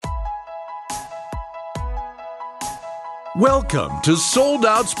Welcome to Sold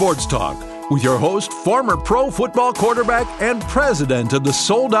Out Sports Talk with your host, former pro football quarterback and president of the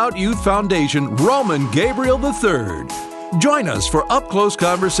Sold Out Youth Foundation, Roman Gabriel III. Join us for up-close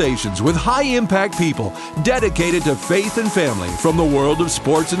conversations with high-impact people dedicated to faith and family from the world of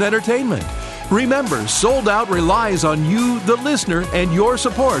sports and entertainment. Remember, Sold Out relies on you, the listener, and your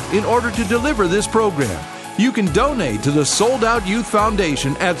support in order to deliver this program. You can donate to the Sold Out Youth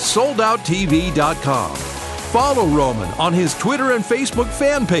Foundation at soldouttv.com. Follow Roman on his Twitter and Facebook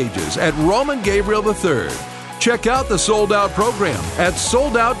fan pages at Roman Gabriel III. Check out the Sold Out program at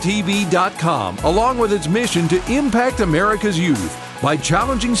soldouttv.com, along with its mission to impact America's youth by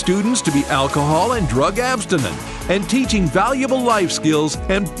challenging students to be alcohol and drug abstinent and teaching valuable life skills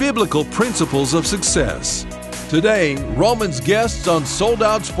and biblical principles of success. Today, Roman's guests on Sold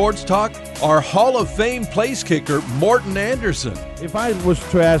Out Sports Talk are Hall of Fame place kicker Morten Andersen. If I was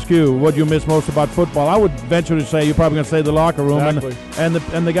to ask you what you miss most about football, I would venture to say you're probably going to say the locker room and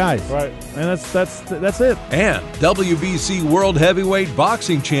the guys. Right. And that's it. And WBC World Heavyweight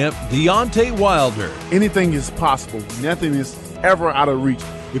Boxing Champ Deontay Wilder. Anything is possible. Nothing is ever out of reach.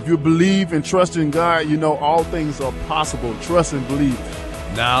 If you believe and trust in God, you know all things are possible. Trust and believe.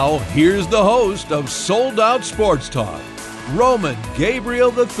 Now, here's the host of Sold Out Sports Talk, Roman Gabriel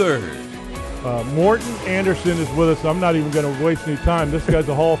III. Morten Andersen is with us. I'm not even going to waste any time. This guy's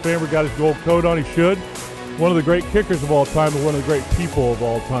a Hall of Famer, got his gold coat on. He should. One of the great kickers of all time and one of the great people of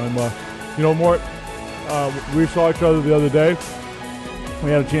all time. Mort, we saw each other the other day. We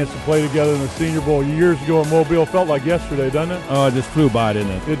had a chance to play together in the Senior Bowl years ago in Mobile. Felt like yesterday, doesn't it? Oh, it just flew by,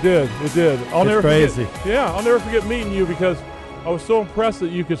 didn't it? It did. I'll never crazy. I'll never forget meeting you because I was so impressed that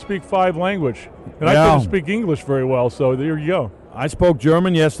you could speak 5 languages. And I couldn't speak English very well, so there you go. I spoke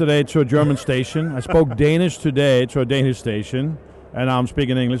German yesterday to a German station. I spoke Danish today to a Danish station. And now I'm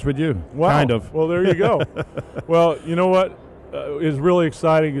speaking English with you. Wow. Kind of. Well, there you go. Well, you know what is really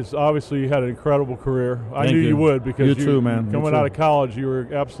exciting is obviously you had an incredible career. I knew you would because you too, man. Coming out of college, you were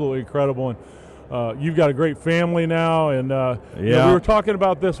absolutely incredible. And you've got a great family now. And we were talking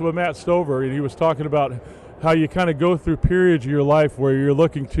about this with Matt Stover, and he was talking about how you kind of go through periods of your life where you're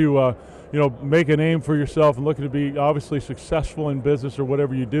looking to make a name for yourself and looking to be obviously successful in business or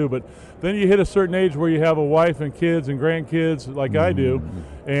whatever you do. But then you hit a certain age where you have a wife and kids and grandkids like I do,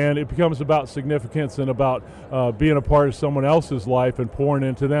 and it becomes about significance and about being a part of someone else's life and pouring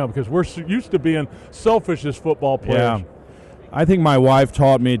into them because we're used to being selfish as football players. Yeah. I think my wife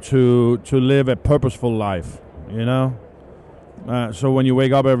taught me to live a purposeful life, so when you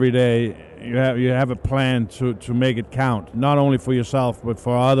wake up every day, you have a plan to make it count, not only for yourself but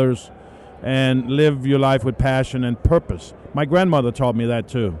for others, and live your life with passion and purpose. My grandmother taught me that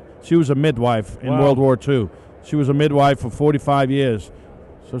too. She was a midwife in World War II. She was a midwife for 45 years.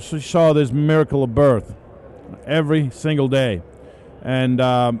 So she saw this miracle of birth every single day. And,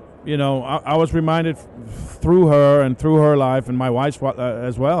 I was reminded through her and through her life and my wife's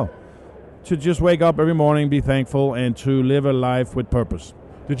as well to just wake up every morning, be thankful, and to live a life with purpose.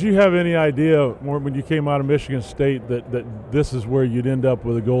 Did you have any idea when you came out of Michigan State that this is where you'd end up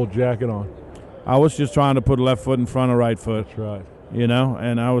with a gold jacket on? I was just trying to put left foot in front of right foot. That's right.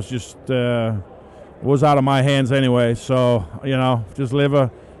 And I was just was out of my hands anyway. So just live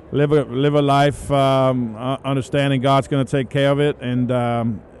a life, understanding God's going to take care of it. And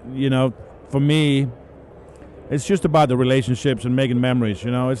for me, it's just about the relationships and making memories.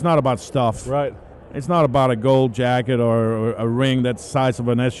 It's not about stuff. Right. It's not about a gold jacket or a ring that's the size of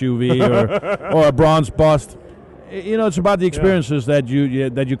an SUV or a bronze bust. It's about the experiences that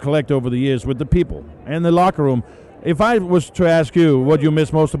you collect over the years with the people and the locker room. If I was to ask you what you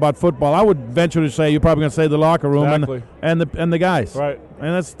miss most about football, I would venture to say you're probably going to say the locker room and the guys. Right.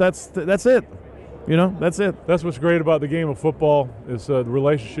 And that's it. That's it. That's what's great about the game of football is the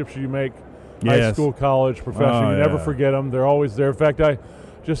relationships you make. High school, college, professional. You never forget them. They're always there. In fact, I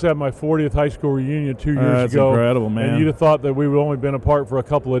just had my 40th high school reunion 2 years ago. That's incredible, man. And you'd have thought that we would only been apart for a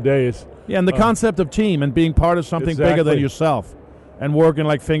couple of days. Yeah, and the concept of team and being part of something bigger than yourself and working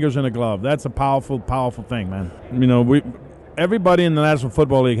like fingers in a glove. That's a powerful, powerful thing, man. Everybody in the National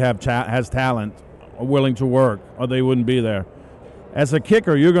Football League has talent, are willing to work, or they wouldn't be there. As a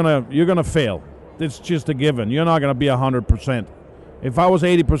kicker, you're gonna fail. It's just a given. You're not going to be 100%. If I was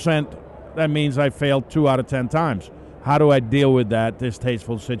 80%, that means I failed 2 out of 10 times. How do I deal with that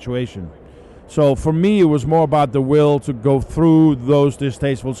distasteful situation? So for me, it was more about the will to go through those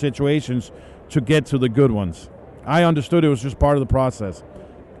distasteful situations to get to the good ones. I understood it was just part of the process.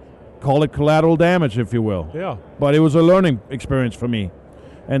 Call it collateral damage, if you will. Yeah. But it was a learning experience for me.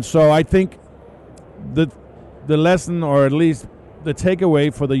 And so I think the lesson, or at least the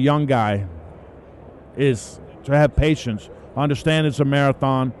takeaway for the young guy, is to have patience, understand it's a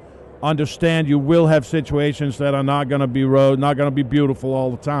marathon, understand you will have situations that are not going to be not going to be beautiful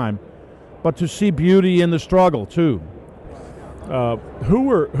all the time, but to see beauty in the struggle too. Who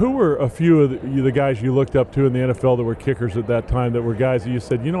were a few of the guys you looked up to in the NFL that were kickers at that time, that were guys that you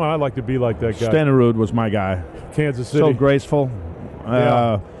said, you know what, I'd like to be like that guy? Stenerud was my guy. Kansas City. So graceful.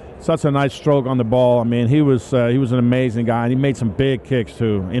 Such a nice stroke on the ball. I mean, he was an amazing guy, and he made some big kicks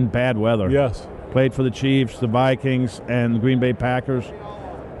too in bad weather. Yes. Played for the Chiefs, the Vikings, and the Green Bay Packers.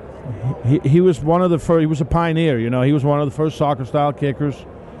 He was one of the first. He was a pioneer. You know, he was one of the first soccer-style kickers.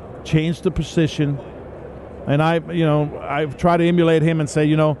 Changed the position, and I've tried to emulate him and say,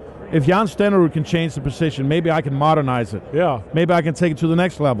 if Jan Stenerud can change the position, maybe I can modernize it. Yeah. Maybe I can take it to the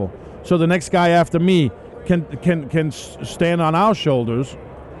next level. So the next guy after me can stand on our shoulders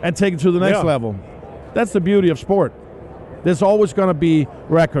and take it to the next level. That's the beauty of sport. There's always going to be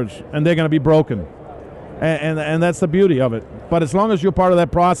records, and they're going to be broken. And that's the beauty of it. But as long as you're part of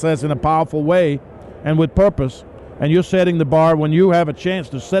that process in a powerful way and with purpose, and you're setting the bar when you have a chance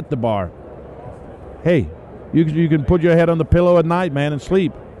to set the bar, hey, you can put your head on the pillow at night, man, and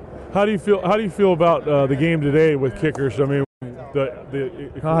sleep. How do you feel about the game today with kickers? I mean,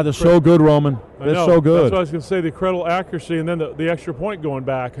 they're so good, Roman. They're so good. That's what I was going to say, the incredible accuracy, and then the extra point going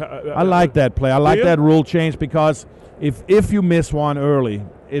back. I like that play. I like that rule change, because if you miss one early,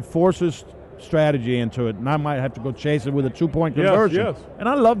 it forces strategy into it, and I might have to go chase it with a 2-point conversion. Yes. And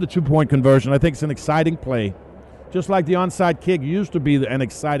I love the 2-point conversion. I think it's an exciting play. Just like the onside kick used to be an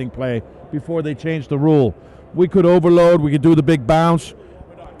exciting play before they changed the rule. We could overload. We could do the big bounce,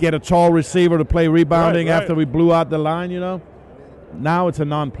 get a tall receiver to play rebounding after we blew out the line, Now it's a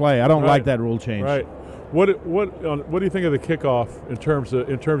non-play. I don't like that rule change. Right. What do you think of the kickoff in terms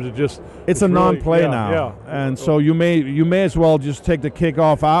of just? It's a non-play now. Yeah. And so you may as well just take the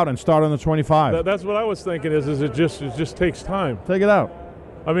kickoff out and start on the 25. That's what I was thinking. Is it just takes time? Take it out.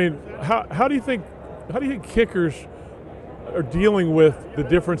 I mean, how do you think kickers are dealing with the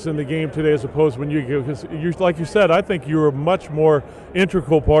difference in the game today as opposed when because like you said, I think you're a much more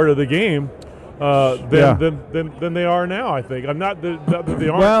integral part of the game. Than they are now. I think I'm not that they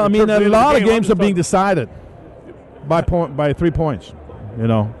aren't. Well, I mean, a lot of games are being decided by 3 points.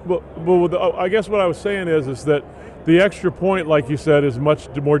 Well, I guess what I was saying is that the extra point, like you said, is much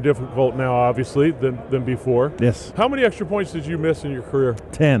more difficult now, obviously, than before. Yes. How many extra points did you miss in your career?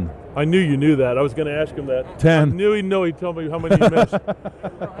 10. I knew you knew that. I was going to ask him that. 10. I knew he'd know. He'd tell me how many you missed.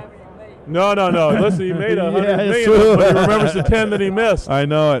 No. Listen, he made 100 million, but he remembers the 10 that he missed. I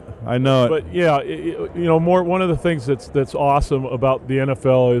know it. But yeah, one of the things that's awesome about the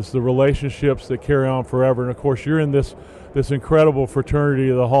NFL is the relationships that carry on forever. And of course, you're in this incredible fraternity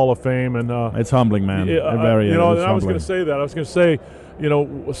of the Hall of Fame, and it's humbling, man. I was going to say that. I was going to say,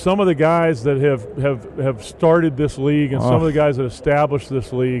 some of the guys that have started this league, and some of the guys that established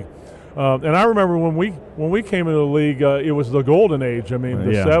this league. And I remember when we came into the league, it was the golden age. I mean,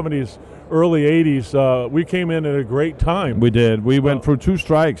 the 70s, early 80s. We came in at a great time. We did. We went through 2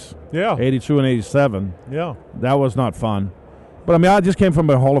 strikes. Yeah. 82 and 87. Yeah. That was not fun. But I mean, I just came from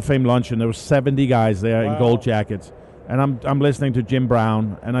a Hall of Fame luncheon. There were 70 guys there in gold jackets, and I'm listening to Jim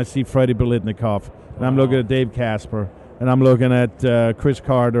Brown, and I see Freddie Biletnikoff, and I'm looking at Dave Casper, and I'm looking at Chris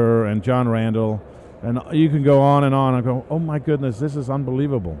Carter and John Randall. And you can go on and on and go, oh, my goodness, this is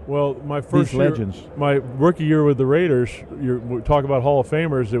unbelievable. Well, my first year, legends. My rookie year with the Raiders, we talk about Hall of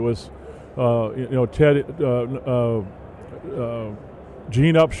Famers, it was, Ted,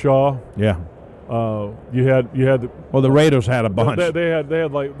 Gene Upshaw. Yeah. You had the Raiders had a bunch. They had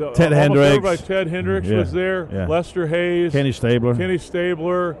like Ted Hendricks. Everybody. Ted Hendricks was there. Yeah. Lester Hayes. Kenny Stabler.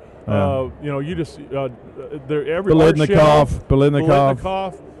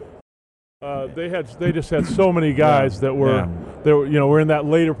 Biletnikoff. They just had so many guys that were in that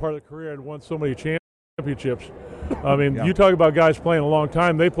later part of the career and won so many championships. I mean, you talk about guys playing a long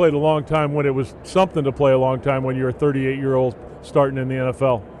time. They played a long time when it was something to play a long time when you were a 38-year-old starting in the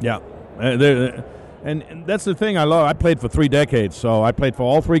NFL. Yeah. And that's the thing I love. I played for 3 decades, so I played for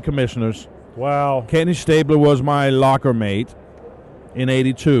all 3 commissioners. Wow. Kenny Stabler was my locker mate in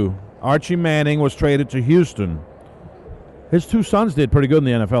 82. Archie Manning was traded to Houston. His 2 sons did pretty good in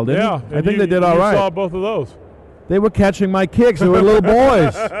the NFL, didn't they? I think they did all right. You saw both of those. They were catching my kicks. They were little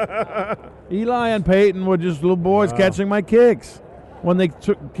boys. Eli and Peyton were just little boys catching my kicks when they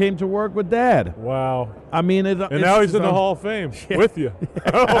came to work with Dad. Wow. I mean, and now he's in the Hall of Fame with you.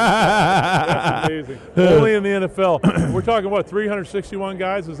 That's amazing. Only in the NFL. We're talking, 361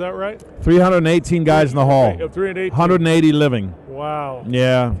 guys? Is that right? 318 guys in the Hall. 318. 180 living. Wow.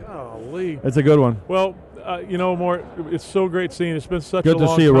 Yeah. Golly. It's a good one. Well, Mort, it's so great seeing you. It's been such good a long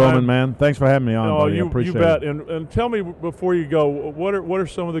time. Good to see you, Roman, man. Thanks for having me on, buddy. I appreciate you bet. it. And tell me before you go, what are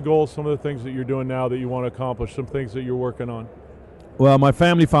some of the goals, some of the things that you're doing now that you want to accomplish, some things that you're working on? Well, my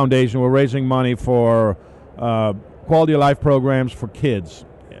family foundation, we're raising money for quality of life programs for kids,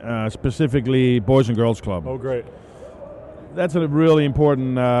 specifically Boys and Girls Club. Oh, great. That's a really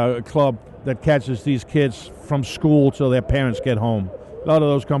important club that catches these kids from school till their parents get home. A lot of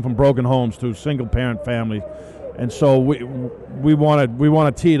those come from broken homes to single-parent families. And so we want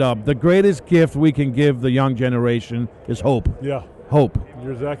to tee it up. The greatest gift we can give the young generation is hope. Yeah. Hope.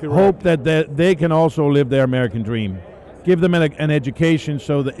 You're exactly right. Hope that they can also live their American dream. Give them an education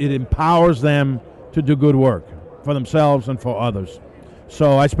so that it empowers them to do good work for themselves and for others.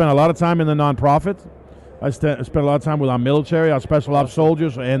 So I spent a lot of time in the nonprofit. I spent a lot of time with our military, our special ops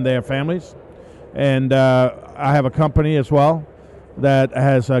soldiers and their families. And I have a company as well that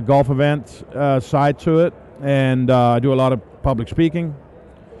has a golf event side to it. And I do a lot of public speaking.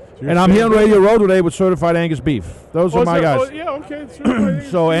 And I'm here on Radio Road today with Certified Angus Beef. Those are my guys. Oh, yeah, okay.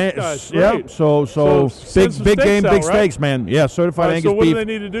 Big game, big stakes, man. Yeah, Certified Angus Beef. So what do they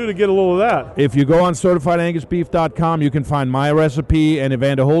need to do to get a little of that? If you go on CertifiedAngusBeef.com, you can find my recipe and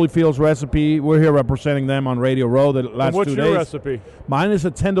Evander Holyfield's recipe. We're here representing them on Radio Road the last 2 days. What's your recipe? Mine is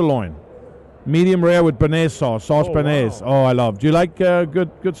a tenderloin, medium rare with béarnaise sauce béarnaise. Wow. Oh, I love. Do you like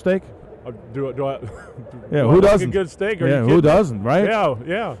good steak? Do I yeah, who doesn't? Like a good steak? Who doesn't, right?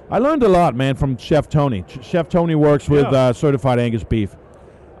 Yeah. I learned a lot, man, from Chef Tony. Chef Tony works with Certified Angus Beef.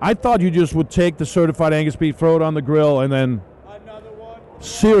 I thought you just would take the Certified Angus Beef, throw it on the grill, and then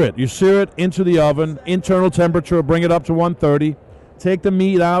sear it. You sear it into the oven, internal temperature, bring it up to 130, take the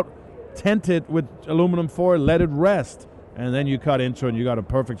meat out, tent it with aluminum foil, let it rest, and then you cut into it, and you got a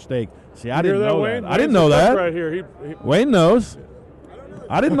perfect steak. See, I didn't know that. I didn't know that. Right here. Wayne knows.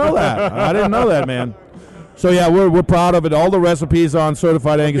 I didn't know that. I didn't know that, man. So, yeah, we're proud of it. All the recipes on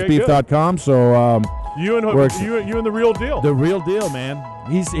CertifiedAngusBeef.com. So you and the Real Deal. The Real Deal, man.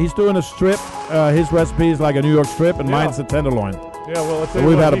 He's doing a strip. His recipe is like a New York strip, and mine's a tenderloin. Yeah, well, so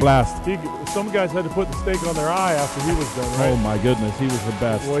we've had a blast. Some guys had to put the steak on their eye after he was done, right? Oh, my goodness. He was the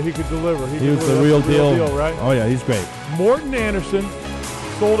best. Well, he could deliver. He was the real deal, right? Oh, yeah, he's great. Morten Andersen,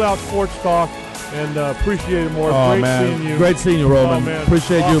 Sold Out Sports Talk. And appreciate it, Morten. Oh, man. Seeing you. Great seeing you, Roman. Oh, man.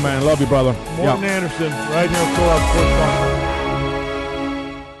 Appreciate you, man. Love you, brother. Morten Andersen, right here on Sold Out Sports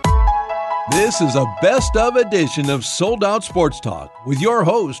Talk. This is a best of edition of Sold Out Sports Talk with your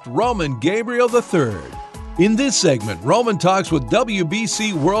host, Roman Gabriel III. In this segment, Roman talks with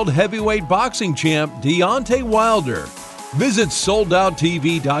WBC World Heavyweight Boxing Champ Deontay Wilder. Visit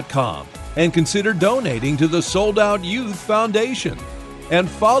SoldOutTV.com and consider donating to the Sold Out Youth Foundation. And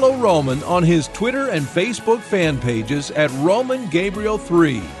follow Roman on his Twitter and Facebook fan pages at Roman Gabriel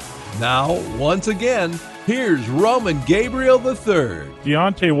 3. Now, once again, here's Roman Gabriel III.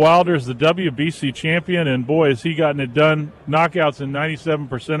 Deontay Wilder is the WBC champion, and boy, has he gotten it done. Knockouts in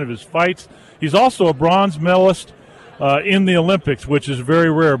 97% of his fights. He's also a bronze medalist in the Olympics, which is very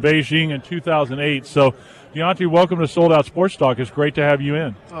rare, Beijing in 2008. So, Deontay, welcome to Sold Out Sports Talk. It's great to have you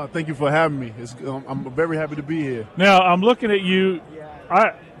in. Thank you for having me. I'm very happy to be here. Now, I'm looking at you.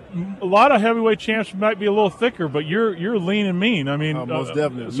 A lot of heavyweight champs might be a little thicker, but you're lean and mean. I mean, most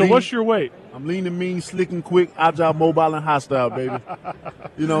definitely. So, what's your weight? I'm lean and mean, slick and quick, agile, mobile, and hostile, baby.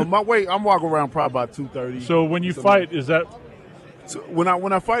 My weight, I'm walking around probably about 230. So when you fight, is that? So when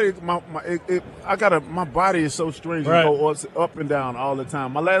I fight, my body is so strange. Right. It goes up and down all the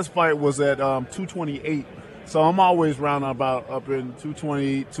time. My last fight was at 228. So I'm always round about up in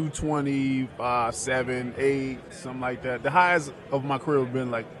 220, 227, 8, something like that. The highest of my career has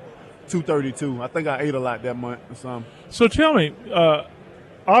been like 232. I think I ate a lot that month or something. So tell me,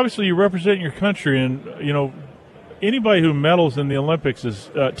 obviously you represent your country, and anybody who medals in the Olympics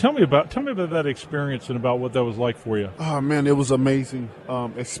is. Tell me about that experience and about what that was like for you. Oh man, it was amazing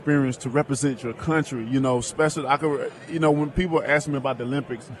experience to represent your country. Especially when people ask me about the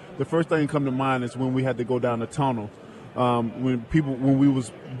Olympics, the first thing that come to mind is when we had to go down the tunnel. When we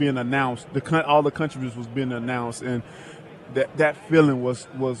was being announced, all the countries was being announced, and that feeling was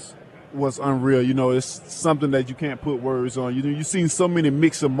unreal. It's something that you can't put words on. You've seen so many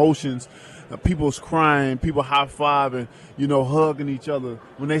mixed emotions. People's crying, people high-fiving, hugging each other.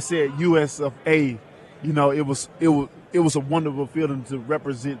 When they said US of A, it was a wonderful feeling to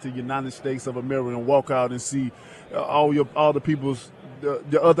represent the United States of America and walk out and see all the people's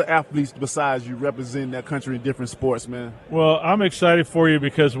the other athletes besides you representing that country in different sports, man. Well, I'm excited for you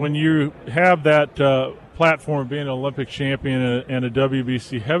because when you have that platform of being an Olympic champion and a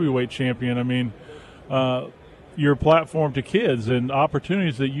WBC heavyweight champion, I mean, your platform to kids and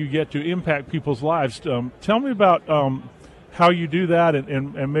opportunities that you get to impact people's lives. Tell me about how you do that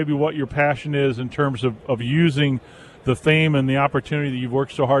and maybe what your passion is in terms of using the fame and the opportunity that you've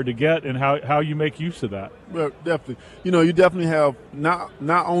worked so hard to get, and how you make use of that. Well, definitely. You definitely have not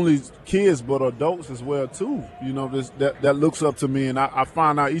only kids but adults as well too. That looks up to me, and I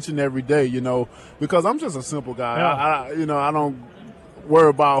find out each and every day. Because I'm just a simple guy. Yeah. I don't worry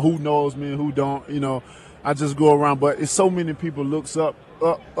about who knows me and who don't. I just go around. But it's so many people looks up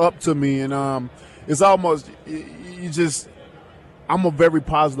to me, and it's almost I'm a very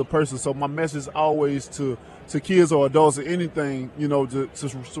positive person, so my message is always to kids or adults or anything, to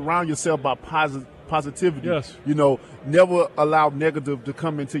surround yourself by positivity. Yes. Never allow negative to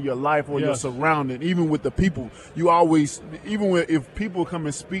come into your life or your surrounding. Even with the people, you always, if people come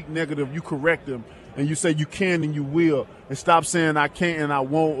and speak negative, you correct them and you say you can and you will, and stop saying I can't and I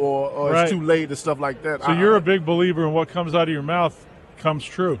won't or right. It's too late and stuff like that. So you're a big believer in what comes out of your mouth comes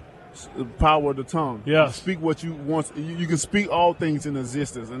true. The power of the tongue. Yes. You speak what you want. You can speak all things in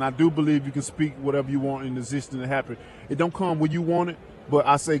existence, and I do believe you can speak whatever you want in existence to happen. It don't come when you want it, but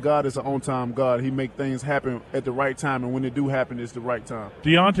I say God is an on-time God. He make things happen at the right time, and when they do happen, it's the right time.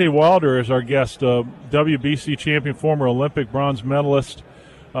 Deontay Wilder is our guest, WBC champion, former Olympic bronze medalist.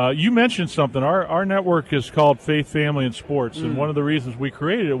 You mentioned something. Our network is called Faith, Family, and Sports, and one of the reasons we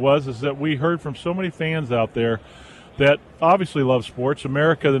created it is that we heard from so many fans out there that obviously love sports.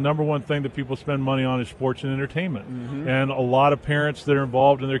 America, the number one thing that people spend money on is sports and entertainment. Mm-hmm. And a lot of parents that are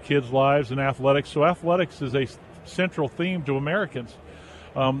involved in their kids' lives in athletics. So athletics is a central theme to Americans.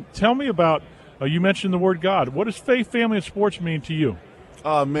 Tell me about, you mentioned the word God. What does faith, family, and sports mean to you?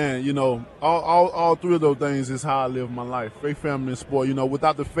 Man, all three of those things is how I live my life. Faith, family, and sport.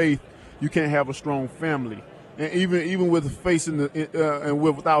 Without the faith, you can't have a strong family. And even with the faith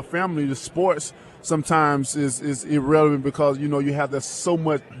without family, the sports sometimes is irrelevant because you have that so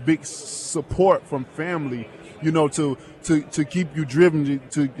much big support from family, to keep you driven,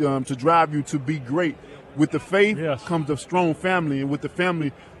 to drive you to be great. With the faith comes a strong family, and with the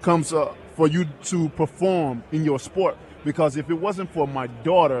family comes for you to perform in your sport. Because if it wasn't for my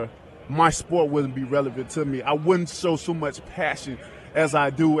daughter, my sport wouldn't be relevant to me. I wouldn't show so much passion as I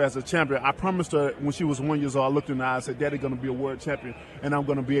do as a champion. I promised her when she was 1 year old, I looked in her eyes and said, Daddy's going to be a world champion, and I'm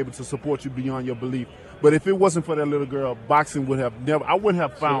going to be able to support you beyond your belief. But if it wasn't for that little girl, boxing would have never, I wouldn't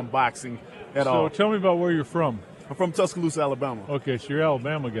have found boxing at all. So tell me about where you're from. I'm from Tuscaloosa, Alabama. Okay, so you're an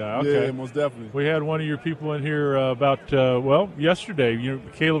Alabama guy. Okay. Yeah, most definitely. We had one of your people in here yesterday,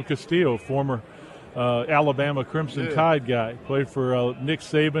 Caleb Castillo, former Alabama Crimson Tide guy, played for Nick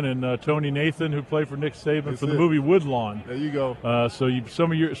Saban and Tony Nathan, who played for Nick Saban for the movie Woodlawn. There you go. So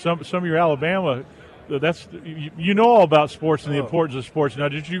some of your Alabama, that's you know all about sports and the importance of sports. Now,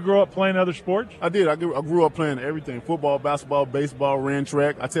 did you grow up playing other sports? I did. I grew up playing everything: football, basketball, baseball, ran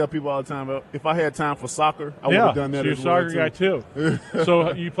track. I tell people all the time, if I had time for soccer, I would have done that. So you're a soccer guy too.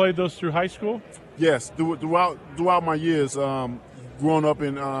 So you played those through high school? Yes, throughout my years, growing up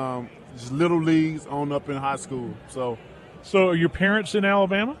in just little leagues on up in high school. So are your parents in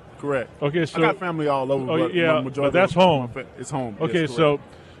Alabama? Correct. Okay, so I got family all over. But that's home. It's home. Okay, yes, so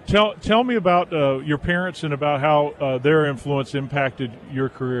tell me about your parents and about how their influence impacted your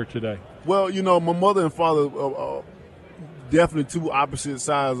career today. Well, my mother and father definitely two opposite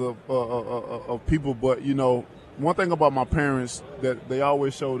sides of people. But one thing about my parents, that they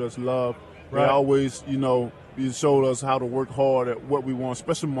always showed us love. Right. They always, he showed us how to work hard at what we want,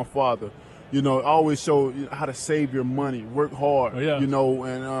 especially my father. Always showed how to save your money, work hard,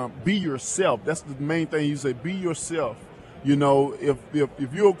 and be yourself. That's the main thing. You say, be yourself. If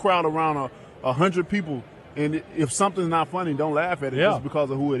you're a crowd around 100 people, and if something's not funny, don't laugh at it just because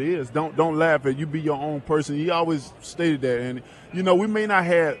of who it is. Don't laugh at it. You be your own person. He always stated that. And, we may not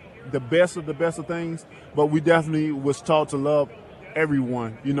have the best of things, but we definitely was taught to love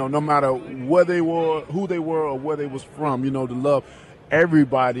everyone, no matter where they were, who they were, or where they was from, to love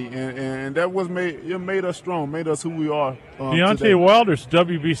everybody, and that was made us strong, made us who we are. Deontay today. Wilder's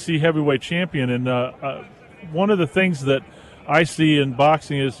WBC heavyweight champion, and one of the things that I see in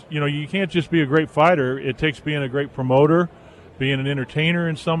boxing is, you can't just be a great fighter. It takes being a great promoter, being an entertainer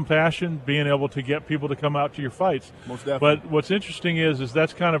in some fashion, being able to get people to come out to your fights. Most definitely. But what's interesting is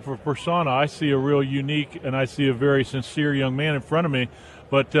that's kind of a persona. I see a real unique, and I see a very sincere young man in front of me.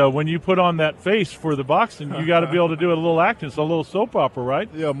 But when you put on that face for the boxing, you got to be able to do a little acting. It's a little soap opera, right?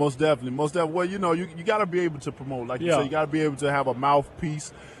 Yeah, most definitely. Well, you got to be able to promote. Like you say, you got to be able to have a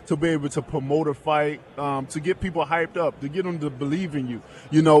mouthpiece to be able to promote a fight, to get people hyped up, to get them to believe in you.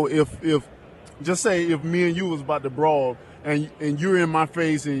 If just say if me and you was about to brawl, and you're in my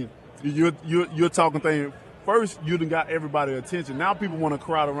face and you're talking things first you done got everybody's attention. Now people want to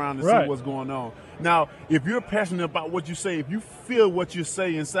crowd around and right. see what's going on. Now, if you're passionate about what you say, if you feel what you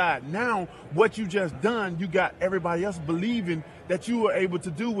say inside, now what you just done, you got everybody else believing that you were able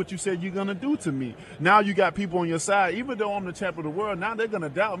to do what you said you're going to do to me. Now you got people on your side, even though I'm the champion of the world, now they're going to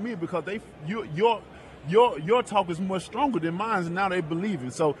doubt me because your talk is much stronger than mine, and now they believe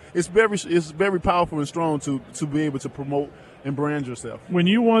it. So it's very powerful and strong to be able to promote and brand yourself. When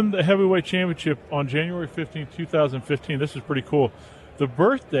you won the heavyweight championship on January 15, 2015, this is pretty cool. The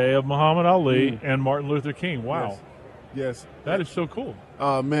birthday of Muhammad Ali and Martin Luther King. Wow. Yes. That is so cool.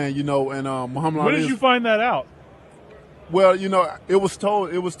 Man, you know, and Muhammad Ali. When did you find that out? Well, you know, it was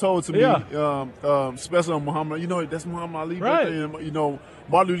told to Yeah. me, especially on Muhammad. You know, that's Muhammad Ali's Right. birthday. And, you know,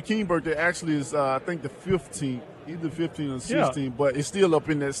 Martin Luther King's birthday actually is, I think, the 15th, either 15 or 16, but it's still up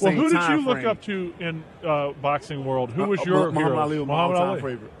in that same time Well, who did you frame. look up to in boxing world? Who was your Muhammad hero? Ali was my all-time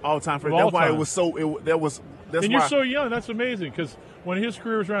favorite. All-time favorite. All That's why time. it was so. That's And why you're so young. That's amazing because when his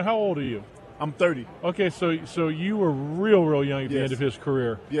career was around, how old are you? I'm 30. Okay, so you were real young at the Yes. end of his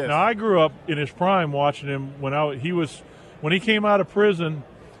career. Yes. Now I grew up in his prime watching him when he came out of prison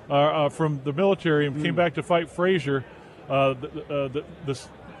from the military and came back to fight Frazier. The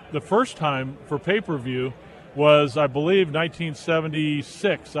first time for pay-per-view was, I believe,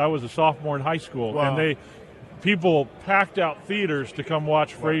 1976. I was a sophomore in high school, Wow. and people packed out theaters to come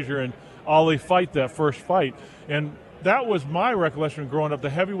watch Frazier and Ali fight that first fight. And that was my recollection of growing up. The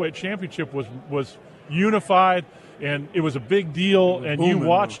heavyweight championship was unified, and it was a big deal, and you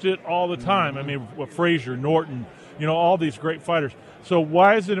watched it all the time. I mean, Frazier, Norton, you know, all these great fighters. So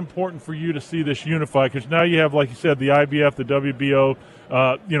why is it important for you to see this unified? Because now you have, like you said, the IBF, the WBO.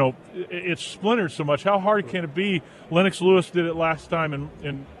 You know, it's splintered so much. How hard can it be? Lennox Lewis did it last time,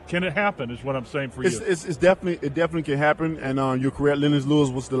 and can it happen? Is what I'm saying for you. It definitely can happen. And you're correct. Lennox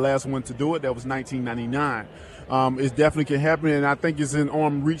Lewis was the last one to do it. That was 1999. It definitely can happen, and I think it's in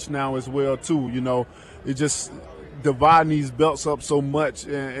arm reach now as well too. You know, it just dividing these belts up so much,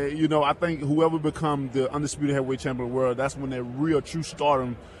 and you know, I think whoever become the undisputed heavyweight champion of the world, that's when that real true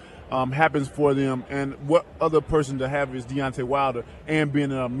stardom happens for them. And what other person to have is Deontay Wilder, and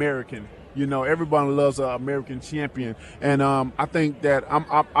being an American. You know, everybody loves an American champion, and I think that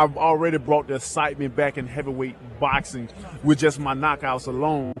I've already brought the excitement back in heavyweight boxing with just my knockouts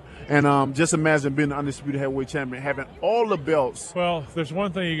alone. And just imagine being the undisputed heavyweight champion, having all the belts. Well, there's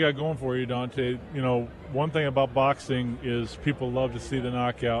one thing you got going for you, Deontay. You know, one thing about boxing is people love to see the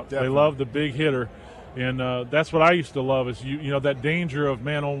knockout. Definitely. They love the big hitter. And that's what I used to love is, you know, that danger of,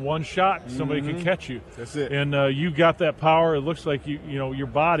 man, on one shot, somebody can catch you. That's it. And you got that power. It looks like, you know, your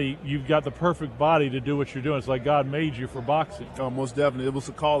body, you've got the perfect body to do what you're doing. It's like God made you for boxing. Oh, most definitely. It was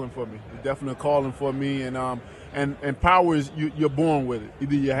a calling for me. It definitely a calling for me. And power is you're born with it.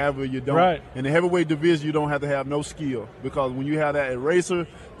 Either you have it or you don't. Right. In the heavyweight division, you don't have to have no skill, because when you have that eraser,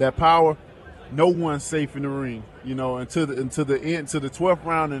 that power, no one's safe in the ring. You know, until the end, to the 12th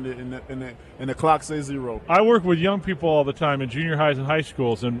round, and the clock says 0. I work with young people all the time in junior highs and high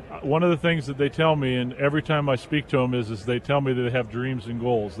schools, and one of the things that they tell me, and every time I speak to them, is they tell me that they have dreams and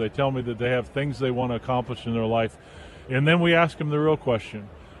goals. They tell me that they have things they want to accomplish in their life, and then we ask them the real question: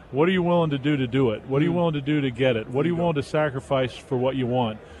 what are you willing to do it? What are you willing to do to get it? What are you willing to sacrifice for what you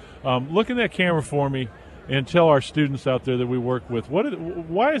want? Look in that camera for me and tell our students out there that we work with,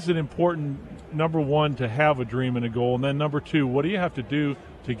 why is it important, number one, to have a dream and a goal, and then number two, what do you have to do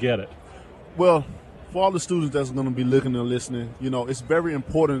to get it? Well, for all the students that's going to be looking and listening, you know, it's very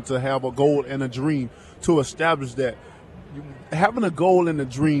important to have a goal and a dream to establish that. Having a goal and a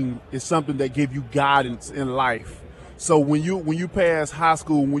dream is something that gives you guidance in life. So when you pass high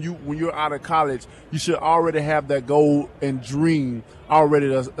school, when you're out of college, you should already have that goal and dream already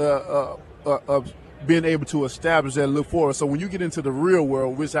being able to establish that and look forward. So when you get into the real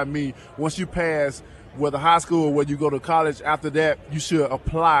world, which I mean, once you pass whether high school or whether you go to college, after that, you should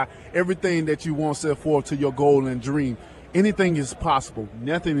apply everything that you want set forth to your goal and dream. Anything is possible.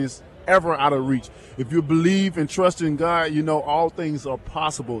 Nothing is ever out of reach. If you believe and trust in God, you know all things are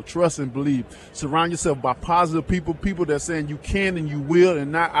possible. Trust and believe. Surround yourself by positive people that are saying you can and you will,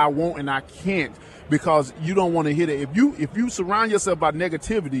 and not I won't and I can't, because you don't want to hear that. If you surround yourself by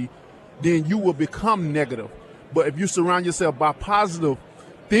negativity, then you will become negative. But if you surround yourself by positive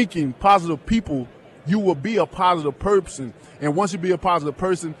thinking, positive people, you will be a positive person. And once you be a positive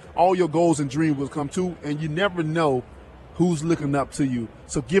person, all your goals and dreams will come true, and you never know who's looking up to you.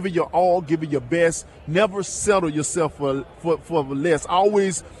 So give it your all, give it your best. Never settle yourself for less.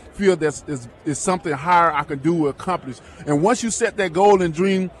 Always feel that is something higher I can do or accomplish. And once you set that goal and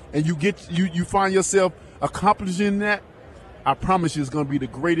dream, and you find yourself accomplishing that, I promise you it's going to be the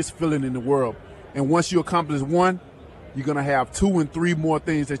greatest feeling in the world. And once you accomplish one, you're going to have 2 and 3 more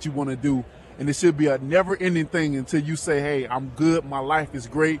things that you want to do. And it should be a never-ending thing until you say, hey, I'm good, my life is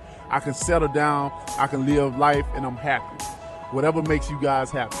great, I can settle down, I can live life, and I'm happy. Whatever makes you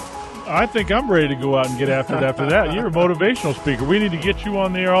guys happy. I think I'm ready to go out and get after it after that. You're a motivational speaker. We need to get you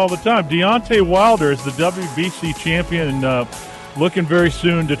on the air all the time. Deontay Wilder is the WBC champion and looking very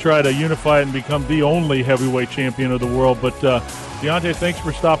soon to try to unify it and become the only heavyweight champion of the world. But Deontay, thanks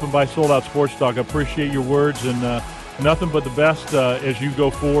for stopping by Sold Out Sports Talk. I appreciate your words, and nothing but the best as you go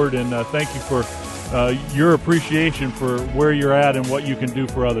forward. And thank you for your appreciation for where you're at and what you can do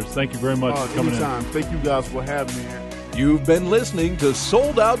for others. Thank you very much for coming anytime. in. Thank you guys for having me. You've been listening to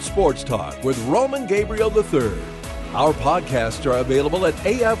Sold Out Sports Talk with Roman Gabriel III. Our podcasts are available at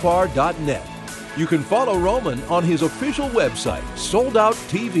afr.net. You can follow Roman on his official website,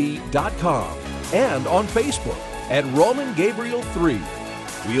 soldouttv.com, and on Facebook at Roman Gabriel 3.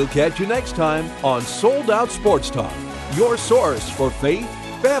 We'll catch you next time on Sold Out Sports Talk, your source for faith,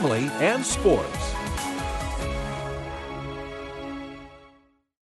 family, and sports.